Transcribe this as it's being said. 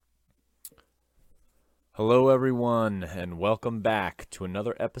Hello, everyone, and welcome back to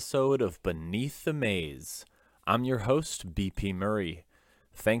another episode of Beneath the Maze. I'm your host, BP Murray.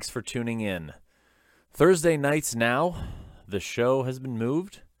 Thanks for tuning in. Thursday nights now, the show has been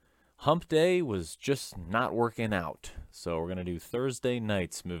moved. Hump Day was just not working out, so we're going to do Thursday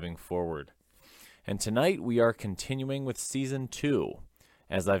nights moving forward. And tonight we are continuing with Season 2.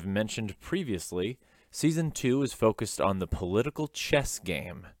 As I've mentioned previously, Season 2 is focused on the political chess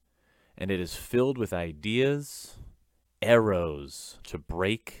game, and it is filled with ideas, arrows to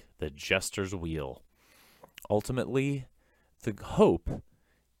break the jester's wheel. Ultimately, the hope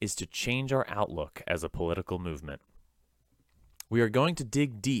is to change our outlook as a political movement. We are going to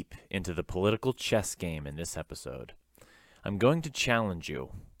dig deep into the political chess game in this episode. I'm going to challenge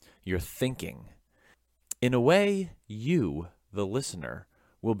you, your thinking. In a way, you, the listener,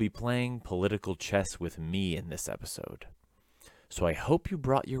 will be playing political chess with me in this episode. So I hope you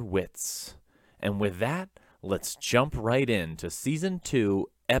brought your wits. And with that, let's jump right into Season 2,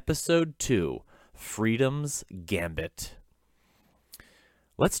 Episode 2, Freedom's Gambit.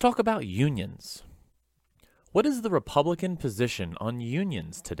 Let's talk about unions. What is the Republican position on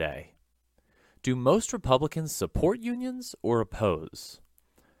unions today? Do most Republicans support unions or oppose?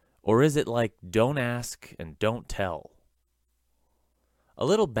 Or is it like don't ask and don't tell? A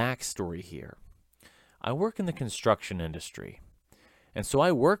little backstory here. I work in the construction industry. And so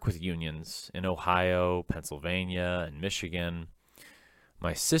I work with unions in Ohio, Pennsylvania, and Michigan.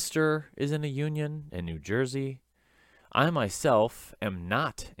 My sister is in a union in New Jersey. I myself am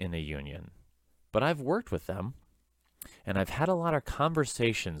not in a union, but I've worked with them. And I've had a lot of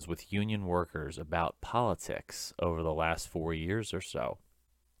conversations with union workers about politics over the last 4 years or so.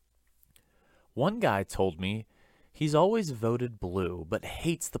 One guy told me he's always voted blue, but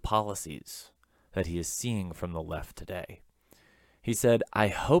hates the policies that he is seeing from the left today. He said, I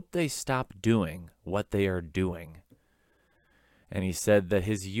hope they stop doing what they are doing. And he said that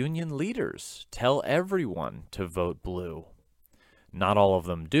his union leaders tell everyone to vote blue. Not all of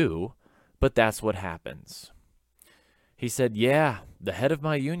them do, but that's what happens. He said, yeah, the head of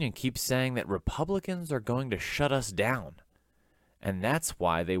my union keeps saying that Republicans are going to shut us down. And that's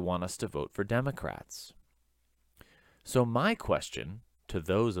why they want us to vote for Democrats. So my question to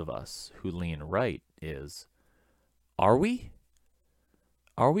those of us who lean right is, are we?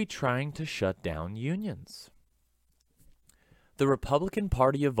 Are we trying to shut down unions? The Republican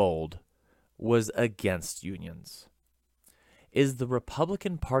Party of old was against unions. Is the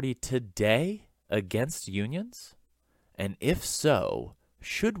Republican Party today against unions? And if so,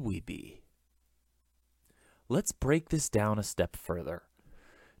 should we be? Let's break this down a step further.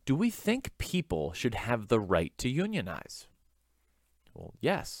 Do we think people should have the right to unionize? Well,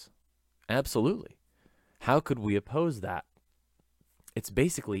 yes, absolutely. How could we oppose that? It's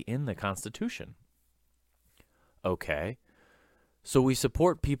basically in the Constitution. Okay, so we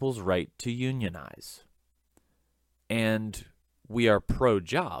support people's right to unionize. And we are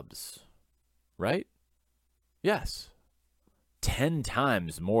pro-jobs, right? Yes. 10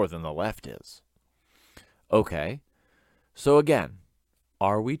 times more than the left is. Okay, so again,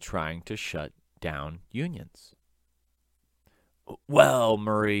 are we trying to shut down unions? Well,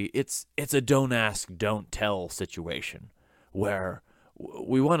 Murray, it's a don't ask, don't tell situation where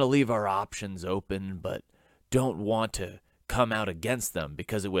we want to leave our options open, but don't want to come out against them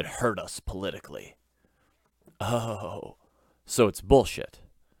because it would hurt us politically. Oh, so it's bullshit.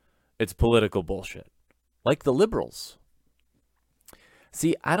 It's political bullshit. Like the liberals.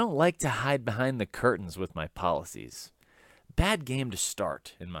 See, I don't like to hide behind the curtains with my policies. Bad game to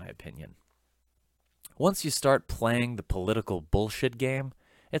start, in my opinion. Once you start playing the political bullshit game,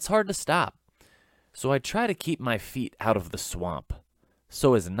 it's hard to stop. So I try to keep my feet out of the swamp,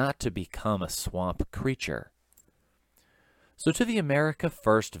 so as not to become a swamp creature. So to the America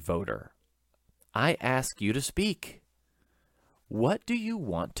First voter, I ask you to speak. What do you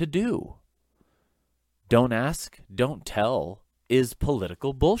want to do? Don't ask, don't tell is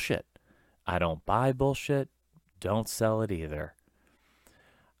political bullshit. I don't buy bullshit, don't sell it either.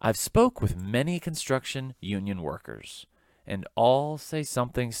 I've spoke with many construction union workers, and all say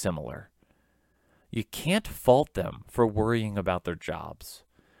something similar. You can't fault them for worrying about their jobs.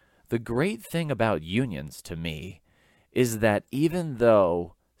 The great thing about unions, to me, is that even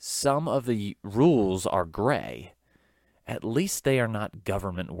though some of the rules are gray, at least they are not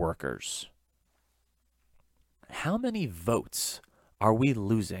government workers. How many votes are we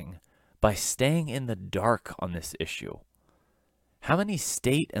losing by staying in the dark on this issue? How many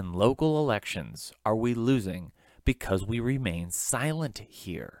state and local elections are we losing because we remain silent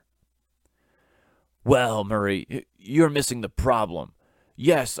here? Well, Murray, you're missing the problem.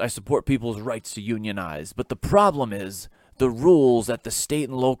 yes, I support people's rights to unionize, but the problem is the rules at the state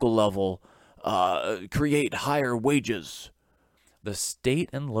and local level create higher wages. The state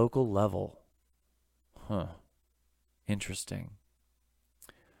and local level. Huh. Interesting.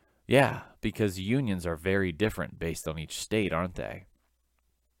 Yeah, because unions are very different based on each state, aren't they?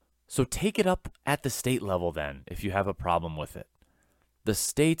 So take it up at the state level then, if you have a problem with it. The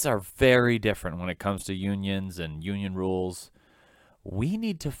states are very different when it comes to unions and union rules. We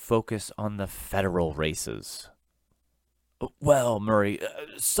need to focus on the federal races. Well, Murray,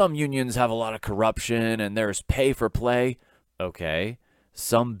 some unions have a lot of corruption and there's pay for play. Okay.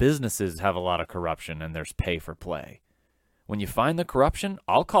 Some businesses have a lot of corruption and there's pay for play. When you find the corruption,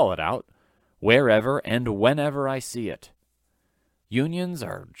 I'll call it out, wherever and whenever I see it. Unions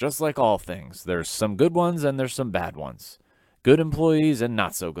are just like all things. There's some good ones and there's some bad ones. Good employees and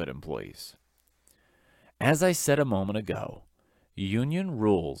not so good employees. As I said a moment ago, union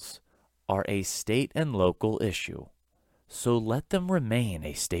rules are a state and local issue, so let them remain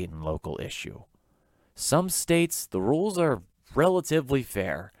a state and local issue. Some states, the rules are relatively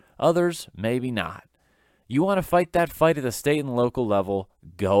fair. Others, maybe not. You want to fight that fight at the state and local level,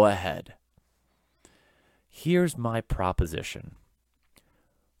 go ahead. Here's my proposition.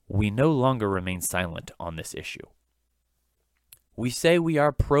 We no longer remain silent on this issue. We say we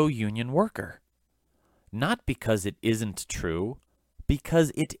are pro-union worker, not because it isn't true,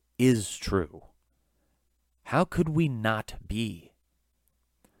 because it is true. How could we not be?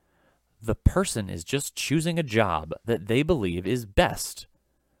 The person is just choosing a job that they believe is best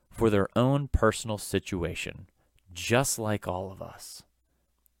for their own personal situation, just like all of us.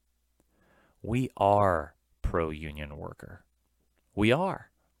 We are pro-union worker. We are.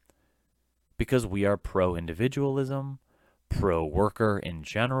 Because we are pro-individualism, pro-worker in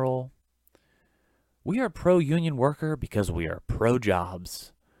general. We are pro-union worker because we are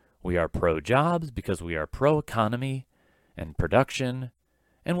pro-jobs. We are pro-jobs because we are pro-economy and production,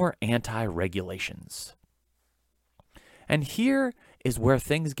 and we're anti-regulations. And here is where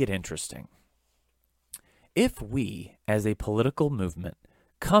things get interesting. If we, as a political movement,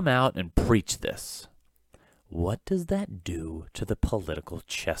 come out and preach this, what does that do to the political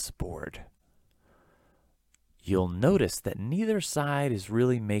chessboard? You'll notice that neither side is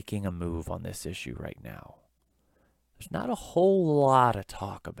really making a move on this issue right now. There's not a whole lot of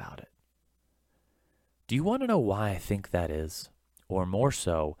talk about it. Do you want to know why I think that is? Or more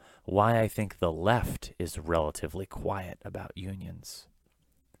so, why I think the left is relatively quiet about unions?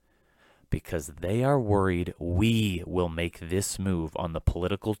 Because they are worried we will make this move on the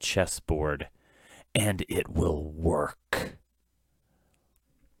political chessboard, and it will work.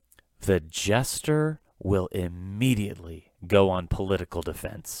 The jester will immediately go on political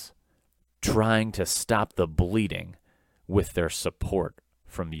defense, trying to stop the bleeding with their support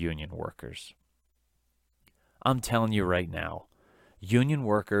from union workers. I'm telling you right now, union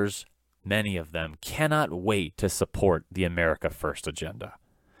workers, many of them, cannot wait to support the America First agenda.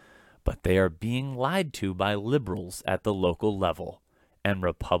 But they are being lied to by liberals at the local level, and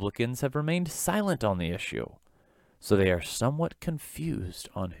Republicans have remained silent on the issue, so they are somewhat confused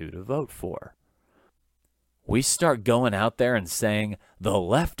on who to vote for. We start going out there and saying the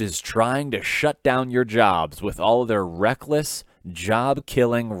left is trying to shut down your jobs with all of their reckless,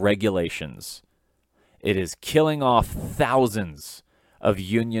 job-killing regulations. It is killing off thousands of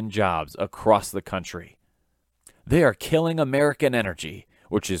union jobs across the country. They are killing American energy,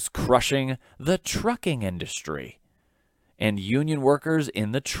 which is crushing the trucking industry and union workers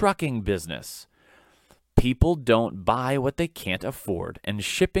in the trucking business. People don't buy what they can't afford, and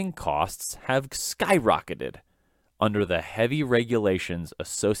shipping costs have skyrocketed under the heavy regulations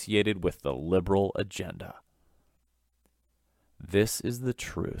associated with the liberal agenda. This is the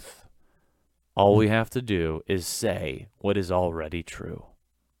truth. All we have to do is say what is already true.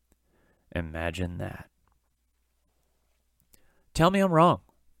 Imagine that. Tell me I'm wrong.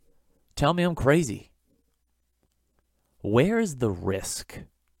 Tell me I'm crazy. Where is the risk?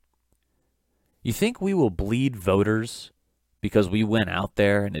 You think we will bleed voters because we went out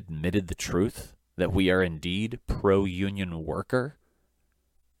there and admitted the truth that we are indeed pro-union worker?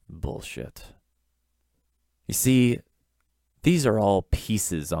 Bullshit. You see, these are all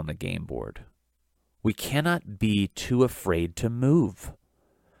pieces on the game board. We cannot be too afraid to move.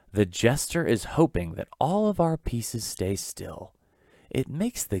 The jester is hoping that all of our pieces stay still. It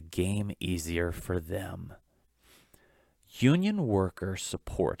makes the game easier for them. Union worker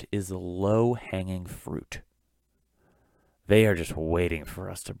support is low-hanging fruit. They are just waiting for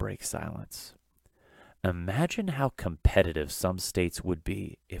us to break silence. Imagine how competitive some states would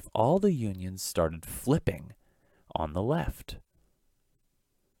be if all the unions started flipping on the left.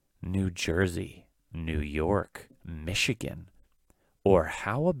 New Jersey, New York, Michigan, or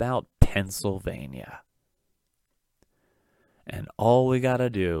how about Pennsylvania? And all we gotta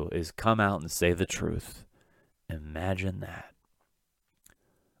do is come out and say the truth. Imagine that.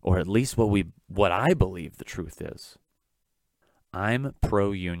 Or at least what I believe the truth is. I'm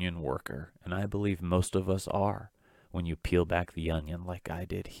pro-union worker, and I believe most of us are when you peel back the onion like I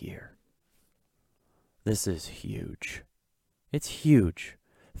did here. This is huge. It's huge.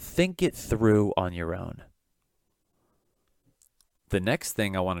 Think it through on your own. The next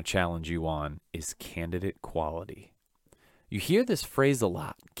thing I want to challenge you on is candidate quality. You hear this phrase a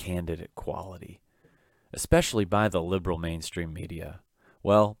lot, candidate quality, especially by the liberal mainstream media.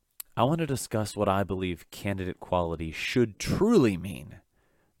 Well, I want to discuss what I believe candidate quality should truly mean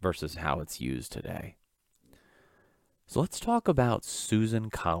versus how it's used today. So let's talk about Susan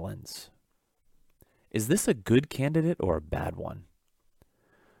Collins. Is this a good candidate or a bad one?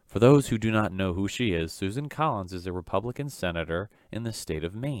 For those who do not know who she is, Susan Collins is a Republican senator in the state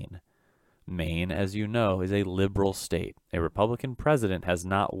of Maine. Maine, as you know, is a liberal state. A Republican president has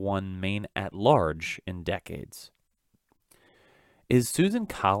not won Maine at large in decades. Is Susan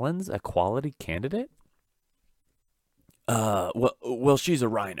Collins a quality candidate? Well, she's a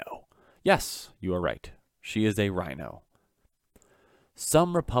rhino. Yes, you are right. She is a rhino.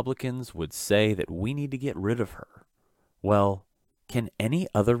 Some Republicans would say that we need to get rid of her. Well, can any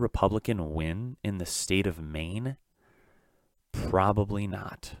other Republican win in the state of Maine? Probably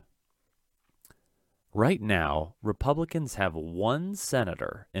not. Right now, Republicans have one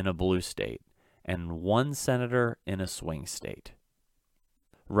senator in a blue state and one senator in a swing state.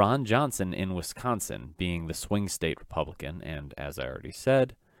 Ron Johnson in Wisconsin being the swing state Republican, and as I already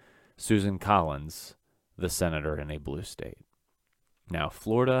said, Susan Collins, the senator in a blue state. Now,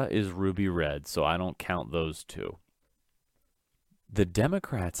 Florida is ruby red, so I don't count those two. The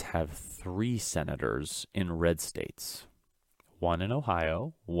Democrats have 3 senators in red states, one in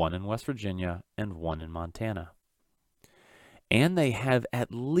Ohio, one in West Virginia, and one in Montana. And they have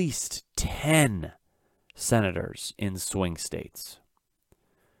at least 10 senators in swing states.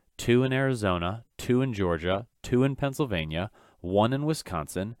 2 in Arizona, 2 in Georgia, 2 in Pennsylvania, 1 in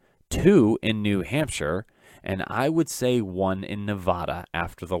Wisconsin, 2 in New Hampshire, and I would say 1 in Nevada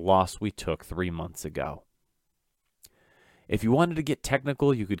after the loss we took 3 months ago. If you wanted to get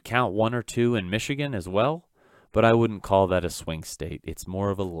technical, you could count 1 or 2 in Michigan as well, but I wouldn't call that a swing state. It's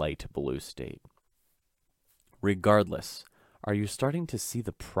more of a light blue state. Regardless, are you starting to see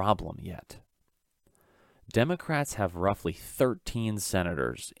the problem yet? Democrats have roughly 13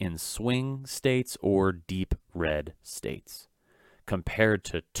 senators in swing states or deep red states, compared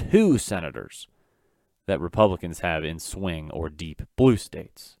to 2 senators that Republicans have in swing or deep blue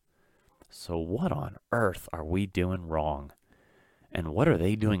states. So what on earth are we doing wrong? And what are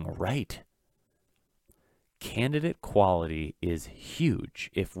they doing right? Candidate quality is huge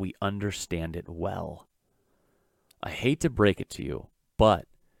if we understand it well. I hate to break it to you, but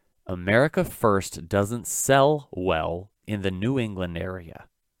America First doesn't sell well in the New England area.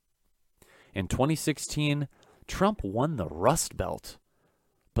 In 2016, Trump won the Rust Belt,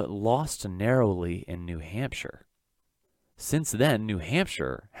 but lost narrowly in New Hampshire. Since then, New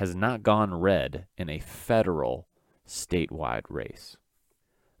Hampshire has not gone red in a federal statewide race.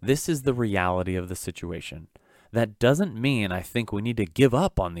 This is the reality of the situation. That doesn't mean I think we need to give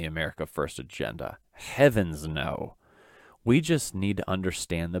up on the America First agenda. Heavens no. We just need to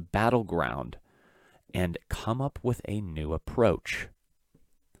understand the battleground and come up with a new approach.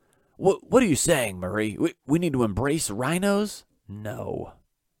 What are you saying, Murray? We need to embrace rhinos? No.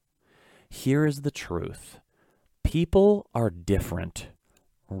 Here is the truth. People are different.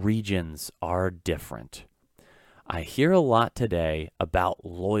 Regions are different. I hear a lot today about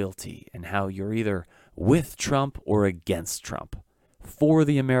loyalty and how you're either with Trump or against Trump, for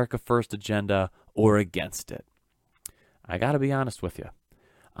the America First agenda or against it. I got to be honest with you.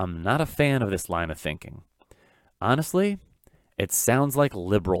 I'm not a fan of this line of thinking. Honestly, it sounds like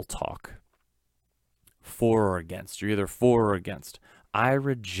liberal talk. For or against. You're either for or against. I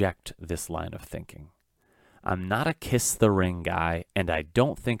reject this line of thinking. I'm not a kiss the ring guy, and I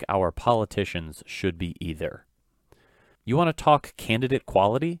don't think our politicians should be either. You want to talk candidate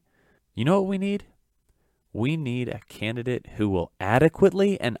quality? You know what we need? We need a candidate who will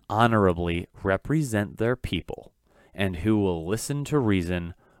adequately and honorably represent their people and who will listen to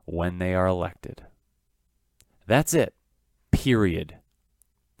reason when they are elected. That's it. Period.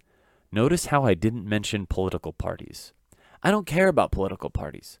 Notice how I didn't mention political parties. I don't care about political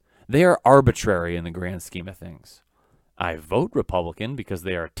parties. They are arbitrary in the grand scheme of things. I vote Republican because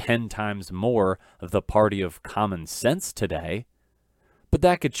they are 10 times more the party of common sense today, but but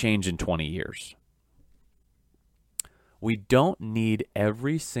that could change in 20 years. We don't need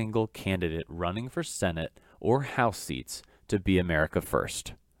every single candidate running for Senate or House seats to be America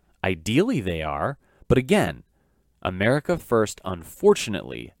First. Ideally, they are, but again, America First,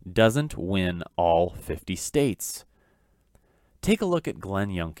 unfortunately, doesn't win all 50 states. Take a look at Glenn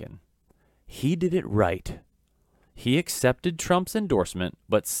Youngkin. He did it right. He accepted Trump's endorsement,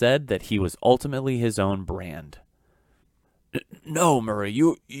 but said that he was ultimately his own brand. No, Murray,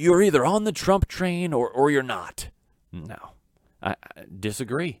 you're either on the Trump train or you're not. No, I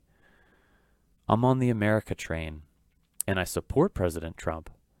disagree. I'm on the America train, and I support President Trump.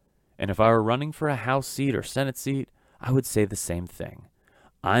 And if I were running for a House seat or Senate seat, I would say the same thing.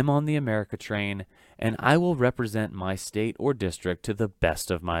 I'm on the America train, and I will represent my state or district to the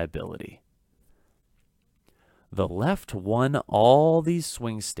best of my ability. The left won all these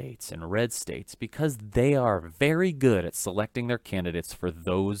swing states and red states because they are very good at selecting their candidates for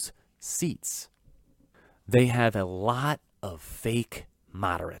those seats. They have a lot of fake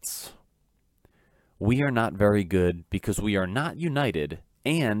moderates. We are not very good because we are not united,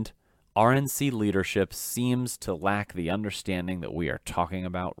 and RNC leadership seems to lack the understanding that we are talking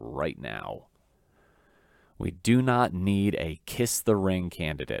about right now. We do not need a kiss the ring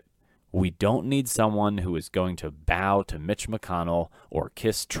candidate. We don't need someone who is going to bow to Mitch McConnell or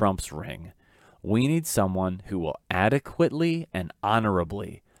kiss Trump's ring. We need someone who will adequately and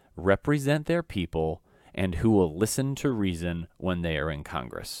honorably represent their people and who will listen to reason when they are in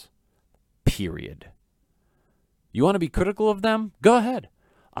Congress. Period. You want to be critical of them? Go ahead.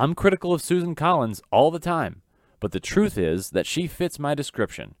 I'm critical of Susan Collins all the time, but the truth is that she fits my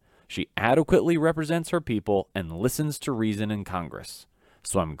description. She adequately represents her people and listens to reason in Congress.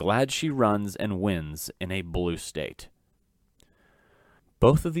 So I'm glad she runs and wins in a blue state.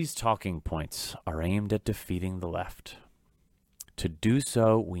 Both of these talking points are aimed at defeating the left. To do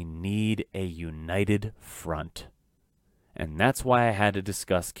so, we need a united front. And that's why I had to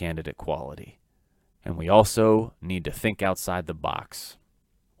discuss candidate quality. And we also need to think outside the box.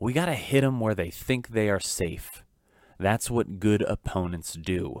 We got to hit them where they think they are safe. That's what good opponents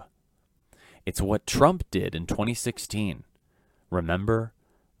do. It's what Trump did in 2016. Remember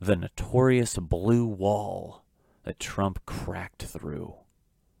the notorious blue wall that Trump cracked through.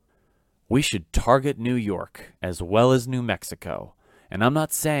 We should target New York as well as New Mexico. And I'm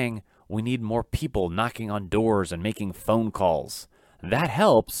not saying we need more people knocking on doors and making phone calls. That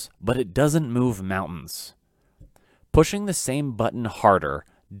helps, but it doesn't move mountains. Pushing the same button harder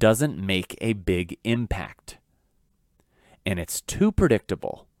doesn't make a big impact. And it's too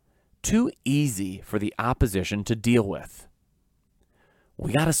predictable, too easy for the opposition to deal with.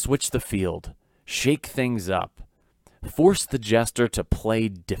 We got to switch the field, shake things up, force the jester to play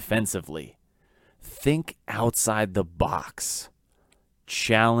defensively. Think outside the box.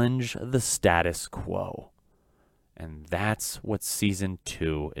 Challenge the status quo. And that's what Season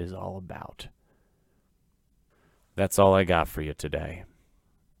 2 is all about. That's all I got for you today.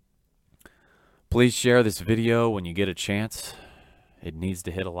 Please share this video when you get a chance. It needs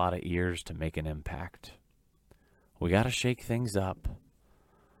to hit a lot of ears to make an impact. We got to shake things up.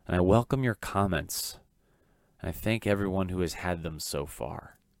 And I welcome your comments. And I thank everyone who has had them so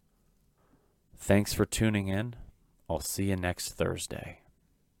far. Thanks for tuning in. I'll see you next Thursday.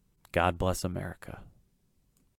 God bless America.